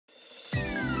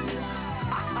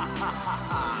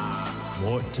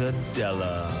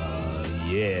Mortadella,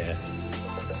 yeah.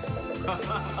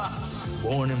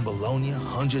 Born in Bologna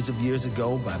hundreds of years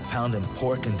ago by pounding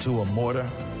pork into a mortar,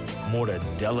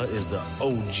 mortadella is the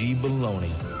OG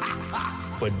bologna.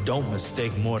 But don't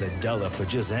mistake mortadella for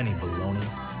just any bologna.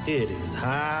 It is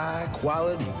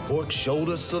high-quality pork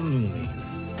shoulder salumi.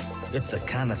 It's the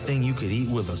kind of thing you could eat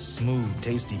with a smooth,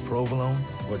 tasty provolone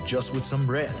or just with some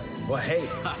bread. Or hey,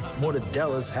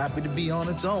 mortadella's happy to be on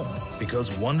its own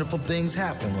because wonderful things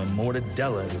happen when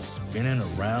mortadella is spinning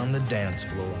around the dance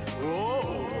floor.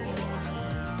 Whoa!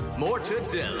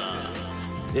 Mortadella.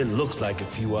 It looks like a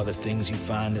few other things you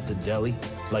find at the deli,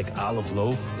 like olive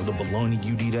loaf or the bologna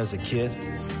you'd eat as a kid.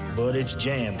 But it's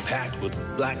jam-packed with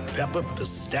black pepper,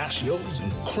 pistachios,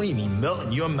 and creamy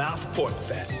melt-in-your-mouth pork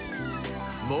fat.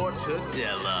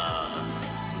 Mortadella.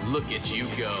 Look at you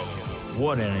go.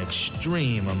 What an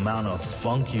extreme amount of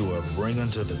funk you are bringing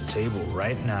to the table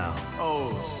right now.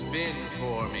 Oh, spin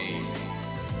for me.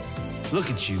 Look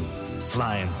at you,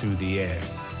 flying through the air.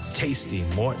 Tasty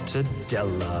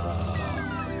mortadella.